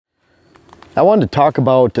I wanted to talk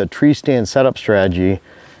about a tree stand setup strategy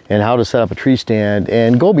and how to set up a tree stand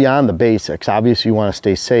and go beyond the basics. Obviously you want to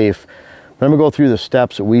stay safe, but I'm gonna go through the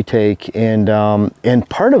steps that we take, and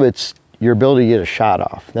part of it's your ability to get a shot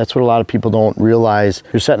off. That's what a lot of people don't realize.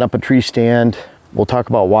 You're setting up a tree stand. We'll talk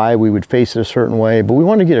about why we would face it a certain way, but we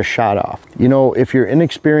want to get a shot off. You know, if you're an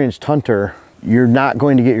inexperienced hunter, you're not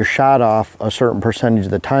going to get your shot off a certain percentage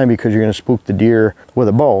of the time because you're going to spook the deer with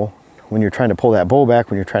a bow when you're trying to pull that bow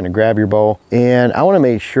back, when you're trying to grab your bow. And I want to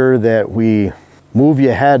make sure that we move you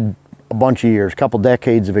ahead a bunch of years, a couple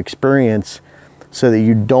decades of experience, so that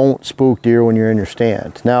you don't spook deer when you're in your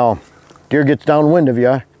stand. Now, deer gets downwind of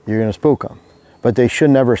you, you're going to spook them. But they should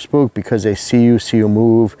never spook because they see you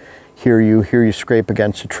move, hear you scrape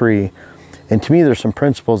against a tree. And to me, there's some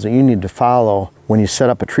principles that you need to follow when you set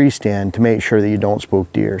up a tree stand to make sure that you don't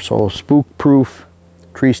spook deer. So spook-proof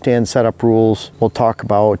tree stand setup rules we'll talk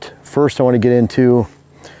about. First, I want to get into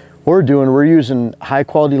what we're using high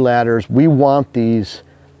quality ladders. We want these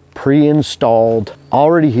pre-installed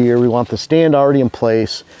already here. We want the stand already in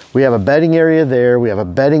place. We have a bedding area there. We have a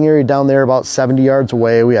bedding area down there about 70 yards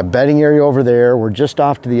away. We have bedding area over there. We're just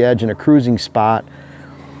off to the edge in a cruising spot.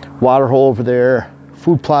 Water hole over there,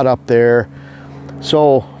 food plot up there.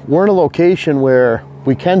 So we're in a location where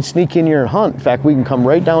we can sneak in here and hunt. In fact, we can come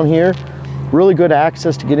right down here. Really good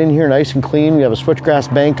access to get in here nice and clean. We have a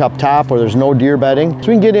switchgrass bank up top where there's no deer bedding. So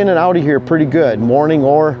we can get in and out of here pretty good, morning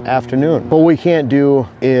or afternoon. But what we can't do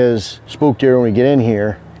is spook deer when we get in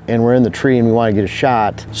here and we're in the tree and we want to get a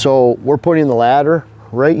shot. So we're putting the ladder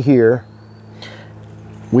right here.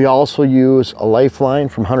 We also use a lifeline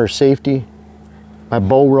from Hunter Safety. My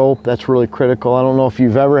bow rope, that's really critical. I don't know if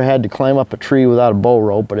you've ever had to climb up a tree without a bow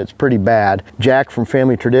rope, but it's pretty bad. Jack from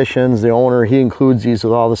Family Traditions, the owner, he includes these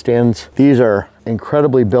with all the stands. These are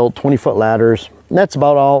incredibly built 20-foot ladders. And that's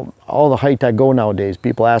about all the height I go nowadays.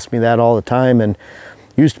 People ask me that all the time, and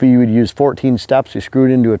used to be you would use 14 steps, you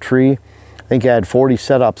screwed into a tree. I think I had 40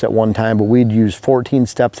 setups at one time, but we'd use 14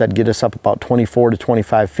 steps that'd get us up about 24 to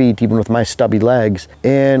 25 feet, even with my stubby legs.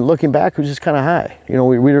 And looking back, it was just kind of high. You know,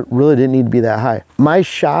 we really didn't need to be that high. My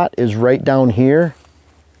shot is right down here,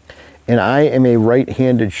 and I am a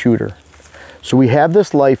right-handed shooter. So we have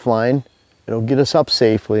this lifeline. It'll get us up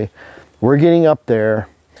safely. We're getting up there.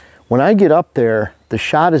 When I get up there, the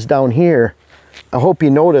shot is down here. I hope you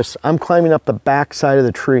notice I'm climbing up the back side of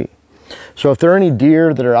the tree. So if there are any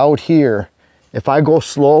deer that are out here, if I go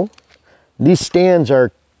slow, these stands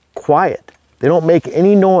are quiet. They don't make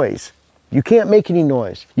any noise. You can't make any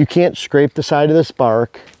noise. You can't scrape the side of this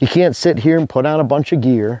bark. You can't sit here and put on a bunch of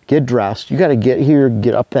gear, get dressed. You got to get here,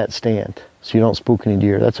 get up that stand so you don't spook any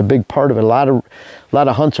deer. That's a big part of it. A lot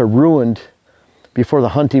of hunts are ruined before the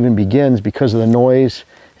hunt even begins because of the noise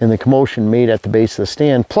and the commotion made at the base of the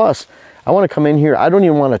stand. Plus, I want to come in here. I don't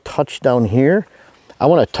even want to touch down here. I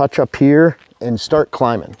want to touch up here and start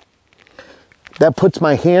climbing. That puts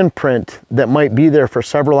my handprint that might be there for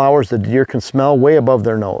several hours that the deer can smell way above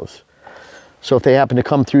their nose. So if they happen to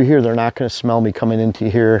come through here, they're not going to smell me coming into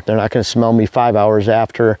here. They're not going to smell me 5 hours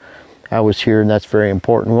after I was here, and that's very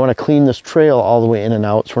important. We want to clean this trail all the way in and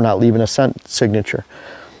out so we're not leaving a scent signature.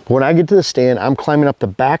 When I get to the stand, I'm climbing up the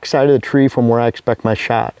back side of the tree from where I expect my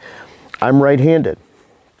shot. I'm right-handed.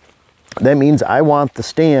 That means I want the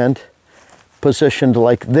stand positioned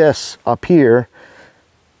like this up here,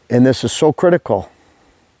 and this is so critical.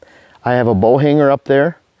 I have a bow hanger up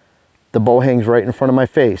there. The bow hangs right in front of my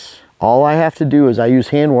face. All I have to do is I use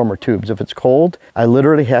hand warmer tubes. If it's cold, I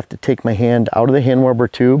literally have to take my hand out of the hand warmer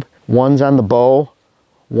tube. One's on the bow,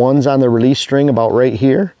 one's on the release string about right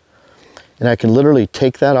here, and I can literally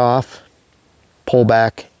take that off, pull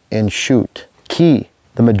back, and shoot. Key,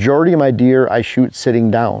 the majority of my deer I shoot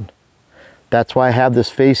sitting down. That's why I have this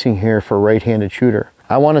facing here for a right-handed shooter.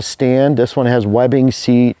 I want to stand. This one has webbing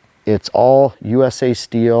seat. It's all USA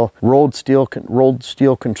steel, rolled steel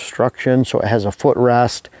construction, so it has a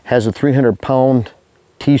footrest, has a 300-pound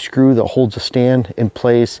T-screw that holds the stand in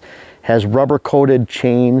place, has rubber-coated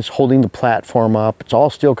chains holding the platform up. It's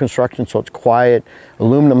all steel construction, so it's quiet.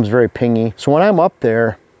 Aluminum's very pingy. So when I'm up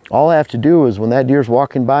there, all I have to do is when that deer's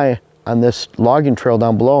walking by on this logging trail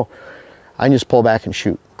down below, I can just pull back and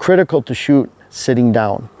shoot. Critical to shoot sitting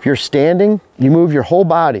down. If you're standing, you move your whole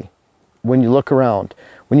body when you look around.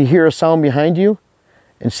 When you hear a sound behind you,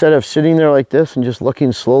 instead of sitting there like this and just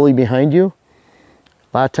looking slowly behind you,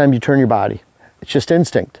 a lot of times you turn your body. It's just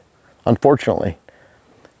instinct, unfortunately.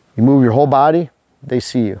 You move your whole body, they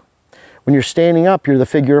see you. When you're standing up, you're the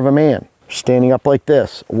figure of a man. Standing up like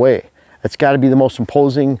this, away. That's got to be the most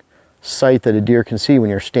imposing sight that a deer can see when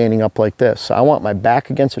you're standing up like this. So I want my back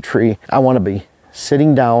against a tree. I want to be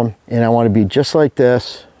sitting down, and I want to be just like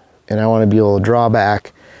this and I want to be able to draw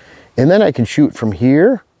back, and then I can shoot from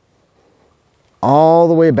here all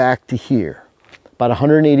the way back to here, about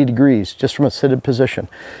 180 degrees, just from a seated position.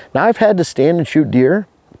 Now I've had to stand and shoot deer.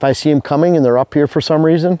 If I see them coming and they're up here for some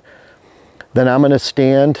reason, then I'm going to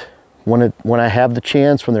stand when I have the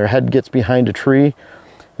chance, when their head gets behind a tree,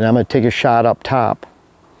 and I'm going to take a shot up top.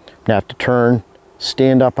 I'm going to have to turn,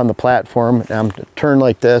 stand up on the platform, and I'm going to turn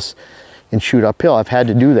like this and shoot uphill. I've had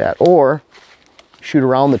to do that. Or shoot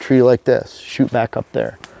around the tree like this, shoot back up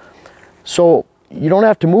there. So you don't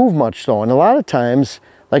have to move much though. And a lot of times,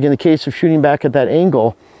 like in the case of shooting back at that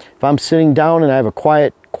angle, if I'm sitting down and I have a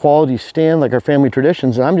quiet quality stand like our family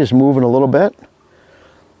traditions, and I'm just moving a little bit,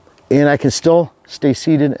 and I can still stay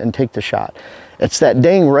seated and take the shot. It's that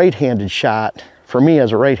dang right-handed shot, for me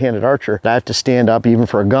as a right-handed archer, that I have to stand up even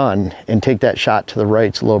for a gun and take that shot to the right.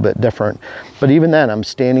 It's a little bit different. But even then, I'm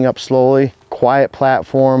standing up slowly, quiet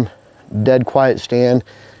platform, dead quiet stand,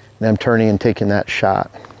 and I'm turning and taking that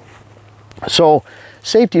shot. So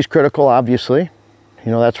safety is critical, obviously.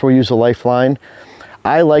 You know, that's where we use a lifeline.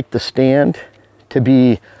 I like the stand to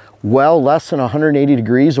be well less than 180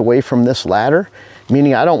 degrees away from this ladder,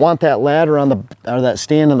 meaning I don't want that ladder on the, or that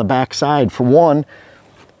stand on the back side. For one,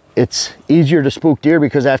 it's easier to spook deer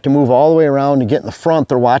because I have to move all the way around to get in the front.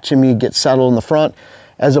 They're watching me get settled in the front,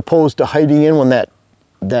 as opposed to hiding in when that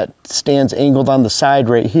stand's angled on the side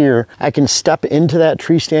right here. I can step into that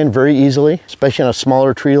tree stand very easily, especially on a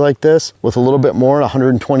smaller tree like this, with a little bit more,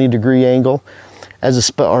 120 degree angle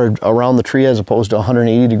or around the tree, as opposed to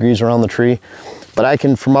 180 degrees around the tree. But I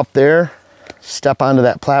can, from up there, step onto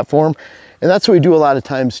that platform. And that's what we do a lot of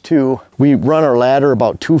times too. We run our ladder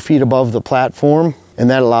about 2 feet above the platform,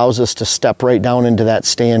 and that allows us to step right down into that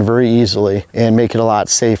stand very easily and make it a lot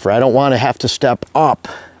safer. I don't want to have to step up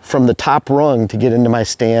from the top rung to get into my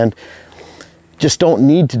stand. Just don't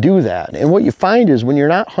need to do that. And what you find is when you're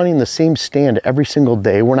not hunting the same stand every single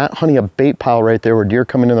day, we're not hunting a bait pile right there where deer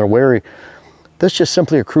come in and they're wary. That's just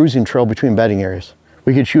simply a cruising trail between bedding areas.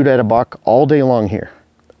 We could shoot at a buck all day long here.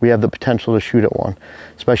 We have the potential to shoot at one,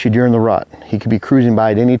 especially during the rut. He could be cruising by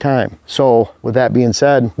at any time. So with that being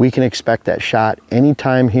said, we can expect that shot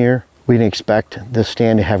anytime here. We can expect this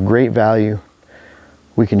stand to have great value.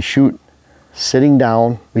 We can shoot sitting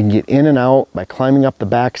down. We can get in and out by climbing up the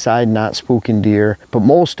backside, not spooking deer. But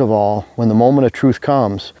most of all, when the moment of truth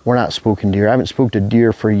comes, we're not spooking deer. I haven't spooked a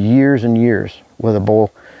deer for years and years with a bow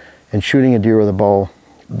and shooting a deer with a bow,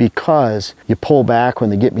 because you pull back when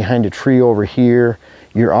they get behind a tree over here.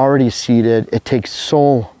 You're already seated. It takes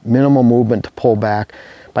so minimal movement to pull back.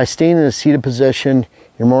 By staying in a seated position,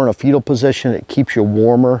 you're more in a fetal position. It keeps you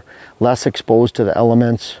warmer, less exposed to the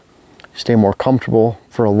elements. Stay more comfortable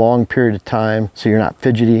for a long period of time, so you're not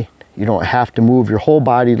fidgety. You don't have to move your whole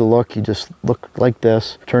body to look. You just look like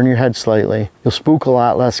this, turn your head slightly. You'll spook a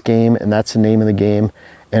lot less game, and that's the name of the game.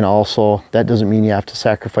 And also, that doesn't mean you have to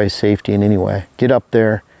sacrifice safety in any way. Get up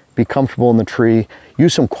there, be comfortable in the tree.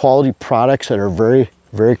 Use some quality products that are very,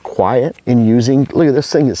 very quiet in using. Look at this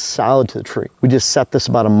thing, is solid to the tree. We just set this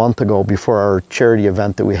about a month ago before our charity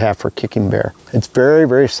event that we have for Kicking Bear. It's very,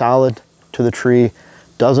 very solid to the tree,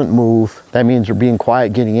 doesn't move. That means we're being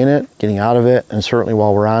quiet, getting in it, getting out of it, and certainly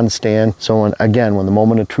while we're on stand. So when the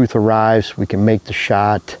moment of truth arrives, we can make the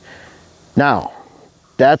shot. Now,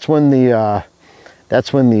 that's when the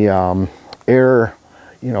error,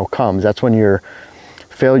 comes. That's when your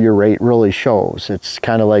failure rate really shows. It's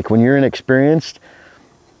kind of like when you're inexperienced,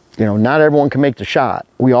 not everyone can make the shot.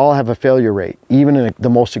 We all have a failure rate. Even the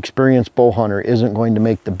most experienced bow hunter isn't going to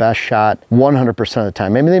make the best shot 100% of the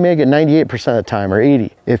time. Maybe they make it 98% of the time, or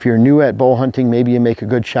 80. If you're new at bow hunting, maybe you make a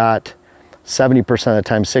good shot 70% of the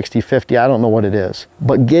time, 60, 50, I don't know what it is.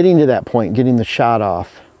 But getting to that point, getting the shot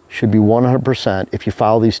off, should be 100% if you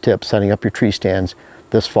follow these tips setting up your tree stands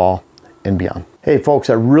this fall and beyond. Hey folks,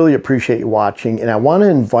 I really appreciate you watching, and I want to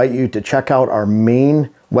invite you to check out our main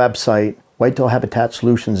website,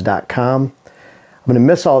 whitetailhabitatsolutions.com. I'm going to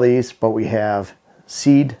miss all these, but we have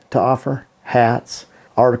seed to offer, hats,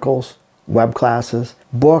 articles, web classes,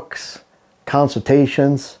 books,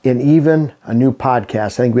 consultations, and even a new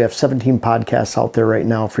podcast. I think we have 17 podcasts out there right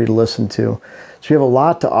now for you to listen to. So we have a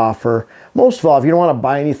lot to offer. Most of all, if you don't want to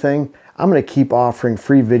buy anything, I'm going to keep offering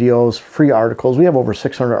free videos, free articles. We have over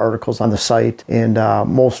 600 articles on the site. And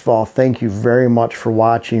most of all, thank you very much for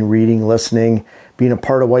watching, reading, listening, being a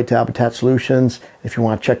part of Whitetail Habitat Solutions. If you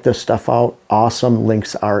want to check this stuff out, awesome.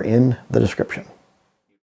 Links are in the description.